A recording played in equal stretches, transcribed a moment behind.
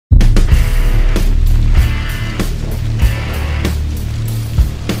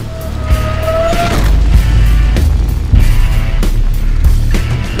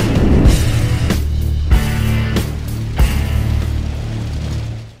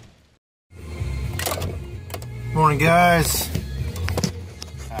Morning, guys.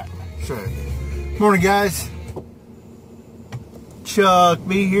 Morning, guys. Chuck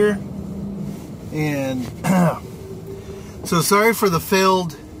B here. And so sorry for the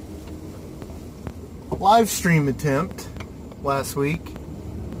failed live stream attempt last week.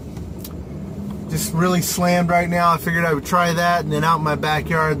 Just really slammed right now. I figured I would try that, and then out in my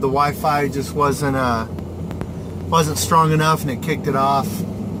backyard the Wi-Fi just wasn't strong enough and it kicked it off.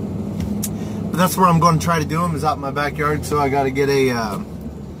 But that's where I'm going to try to do them, is out in my backyard. So I got to get a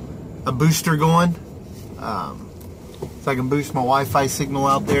booster going, so I can boost my Wi-Fi signal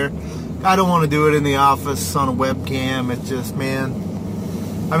out there. I don't want to do it in the office on a webcam. It's just, man,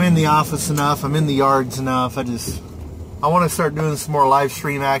 I'm in the office enough, I'm in the yards enough. I want to start doing some more live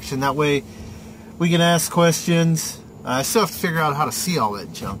stream action. That way we can ask questions. I still have to figure out how to see all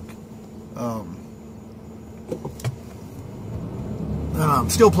that junk.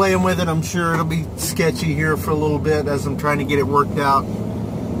 I'm still playing with it. I'm sure it'll be sketchy here for a little bit as I'm trying to get it worked out.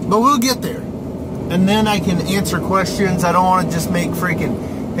 But we'll get there. And then I can answer questions. I don't want to just make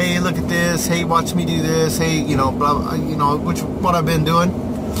freaking, hey, look at this. Hey, watch me do this. Hey, you know, blah, blah, you know, what I've been doing.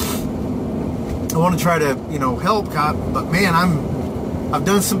 I want to try to, you know, help. But man, I've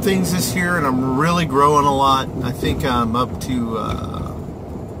done some things this year and I'm really growing a lot. I think I'm up to,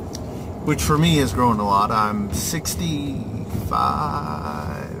 which for me is growing a lot. I'm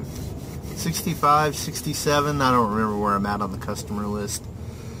 65, 67. I don't remember where I'm at on the customer list.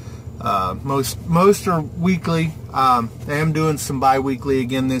 Most are weekly. I am doing some bi-weekly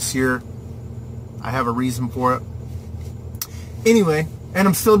again this year. I have a reason for it. Anyway, and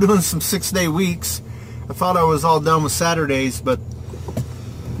I'm still doing some 6-day weeks. I thought I was all done with Saturdays, but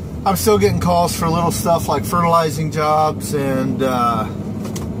I'm still getting calls for little stuff like fertilizing jobs and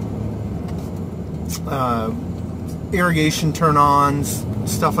irrigation turn-ons,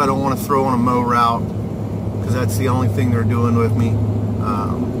 stuff I don't want to throw on a mow route because that's the only thing they're doing with me.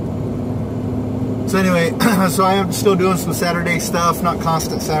 So anyway, so I am still doing some Saturday stuff, not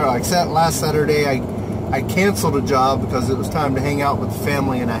constant Saturday. Like last Saturday, I canceled a job because it was time to hang out with the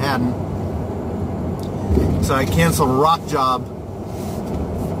family and I hadn't. So I canceled a rock job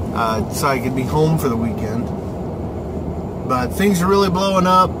so I could be home for the weekend. But things are really blowing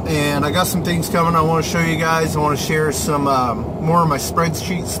up, and I got some things coming I want to show you guys. I want to share some more of my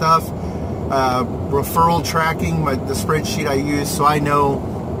spreadsheet stuff, referral tracking, the spreadsheet I use, so I know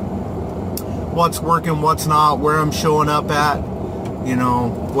what's working, what's not, where I'm showing up at, you know,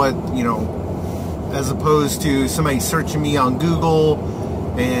 what, you know, as opposed to somebody searching me on Google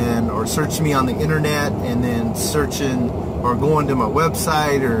or searching me on the internet and then searching or going to my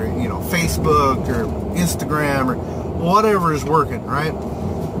website or, you know, Facebook or Instagram or whatever is working, right?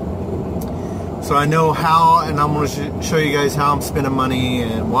 So I know how, and I'm going to show you guys how I'm spending money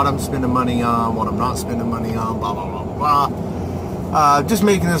and what I'm spending money on, what I'm not spending money on, blah, blah, blah, blah. Just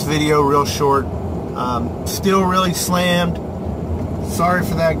making this video real short. Still really slammed. Sorry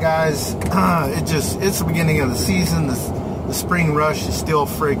for that, guys. It's the beginning of the season. The spring rush is still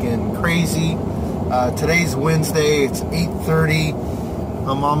freaking crazy. Today's Wednesday. It's 8:30.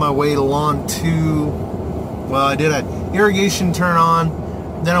 I'm on my way to lawn 2. Well, I did an irrigation turn on,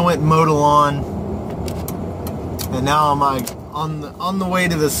 then I went and mowed a lawn, and now I'm like on the way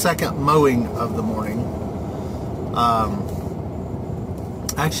to the second mowing of the morning.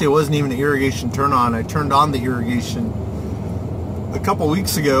 Actually, it wasn't even an irrigation turn on. I turned on the irrigation a couple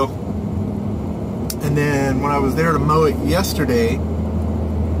weeks ago, and then when I was there to mow it yesterday,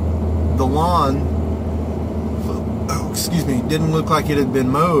 the lawn, excuse me, didn't look like it had been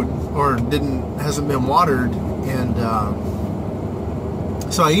mowed or hasn't been watered. And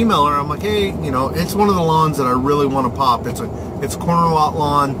so I email her. I'm like, hey, you know, it's one of the lawns that I really want to pop. It's a corner lot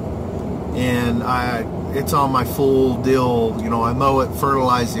lawn, and it's on my full deal. You know, I mow it,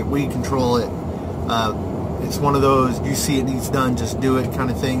 fertilize it, weed control it. It's one of those, you see it needs done, just do it kind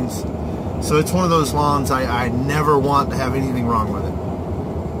of things. So it's one of those lawns I never want to have anything wrong with it.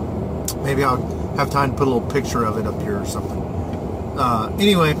 Maybe I'll have time to put a little picture of it up here or something.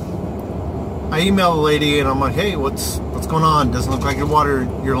 Anyway, I emailed the lady and I'm like, hey, what's going on? Doesn't look like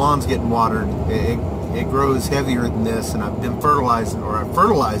your lawn's getting watered. It grows heavier than this, and I've been fertilizing, or I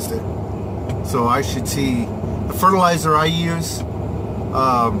fertilized it. So I should see the fertilizer I use.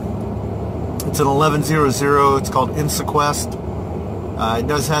 It's an 1100. It's called InseQuest. It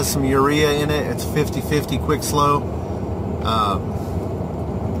does have some urea in it. It's 50-50 quick slow.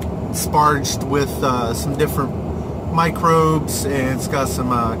 Sparged with some different microbes, and it's got some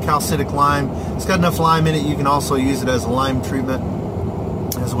calcitic lime. It's got enough lime in it you can also use it as a lime treatment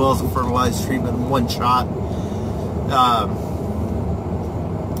as well as a fertilized treatment in one shot.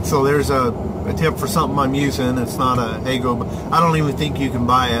 So there's a tip for something I'm using. It's not a hey go. I don't even think you can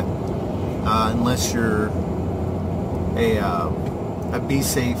buy it unless you're a Be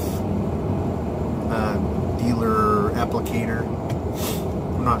Safe dealer applicator.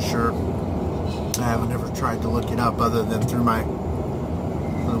 I'm not sure. I haven't ever tried to look it up other than through my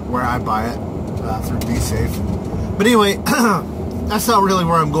where I buy it through Be Safe. But anyway, that's not really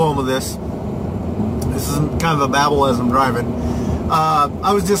where I'm going with this. This is kind of a babble as I'm driving.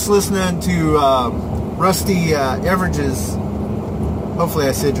 I was just listening to Rusty Everidge's, hopefully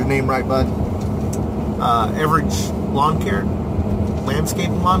I said your name right, bud. Everidge Lawn Care? Landscape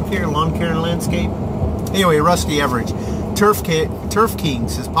and Lawn Care? Lawn Care and Landscape? Anyway, Rusty Everidge. Turf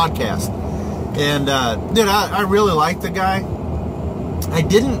Kings, his podcast. And, dude, I really like the guy. I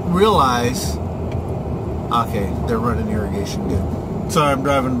didn't realize... Okay, they're running irrigation. Good. Sorry, I'm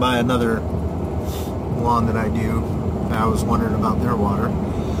driving by another lawn that I do. I was wondering about their water.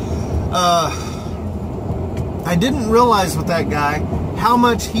 I didn't realize with that guy how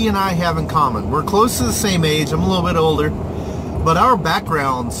much he and I have in common. We're close to the same age. I'm a little bit older, but our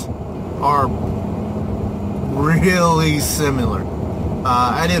backgrounds are really similar.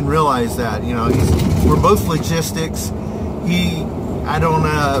 I didn't realize that. You know, we're both logistics. I don't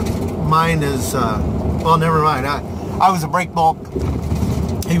mine is well, never mind. I was a brake bulk.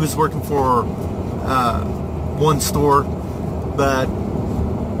 He was working for one store, but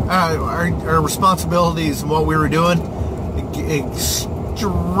our responsibilities and what we were doing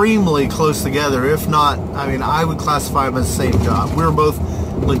extremely close together. If not, I mean, I would classify them as the same job. We were both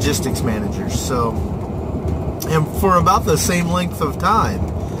logistics managers. So, and for about the same length of time.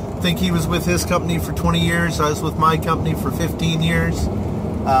 I think he was with his company for 20 years. I was with my company for 15 years,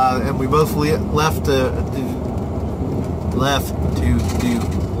 and we both left to do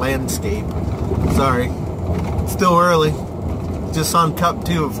landscape. Sorry. Still early. Just on cup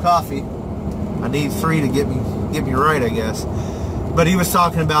 2 of coffee. I need 3 to get me right, I guess. But he was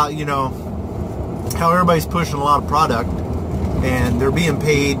talking about, you know, how everybody's pushing a lot of product and they're being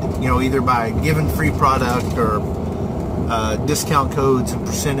paid, you know, either by giving free product or discount codes and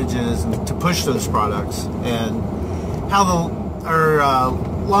percentages and to push those products. And how our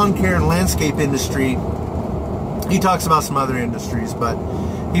lawn care and landscape industry, he talks about some other industries, but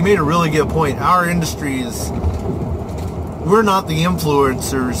he made a really good point. Our industry is, we're not the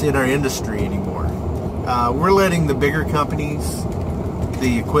influencers in our industry anymore. We're letting the bigger companies,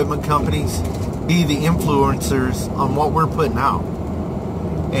 the equipment companies, be the influencers on what we're putting out.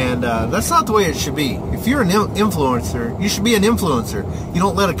 And that's not the way it should be. If you're an influencer, you should be an influencer. You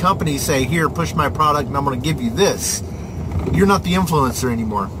don't let a company say, here, push my product and I'm going to give you this. You're not the influencer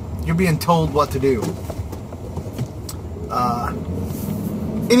anymore. You're being told what to do.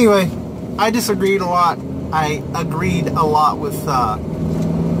 Anyway, I disagreed a lot. I agreed a lot with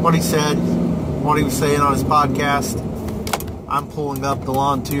what he said, what he was saying on his podcast. I'm pulling up the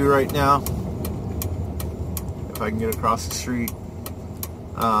lawn too right now. If I can get across the street.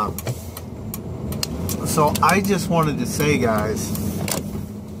 So I just wanted to say, guys,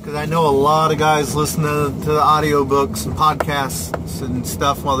 because I know a lot of guys listen to the audiobooks and podcasts and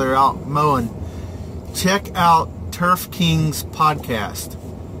stuff while they're out mowing. Check out Turf King's podcast.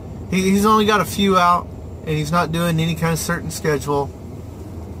 He's only got a few out, and he's not doing any kind of certain schedule.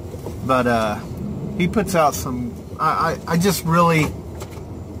 But he puts out some. I just really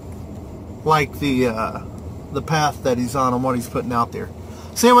like the path that he's on and what he's putting out there.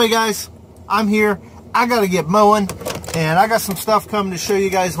 So anyway, guys, I'm here. I got to get mowing, and I got some stuff coming to show you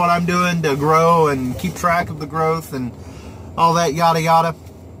guys what I'm doing to grow and keep track of the growth and all that yada yada.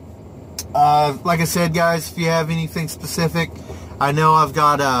 Like I said, guys, if you have anything specific, I know I've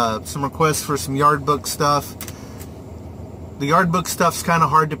got some requests for some yard book stuff. The yard book stuff's kind of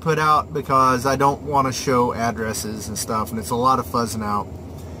hard to put out because I don't want to show addresses and stuff, and it's a lot of fuzzing out.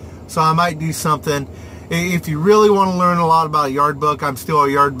 So I might do something. If you really want to learn a lot about a yard book, I'm still a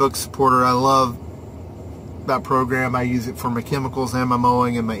yard book supporter. I love that program. I use it for my chemicals and my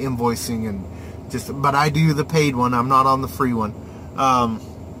mowing and my invoicing, and but I do the paid one. I'm not on the free one.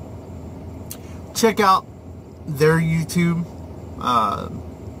 Check out their YouTube.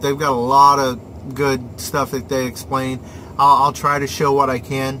 They've got a lot of good stuff that they explain. I'll try to show what I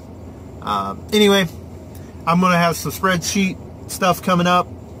can. Anyway, I'm going to have some spreadsheet stuff coming up.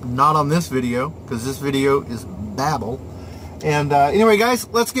 Not on this video, because this video is babble. And anyway, guys,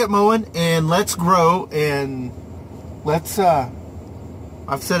 let's get mowing and let's grow and let's,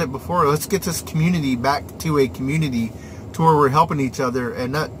 I've said it before, let's get this community back to a community to where we're helping each other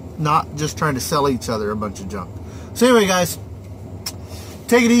and not just trying to sell each other a bunch of junk. So anyway, guys,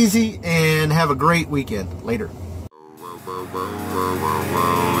 take it easy and have a great weekend. Later. There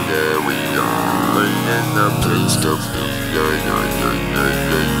we are, in the place to be. Yeah, yeah, yeah, yeah.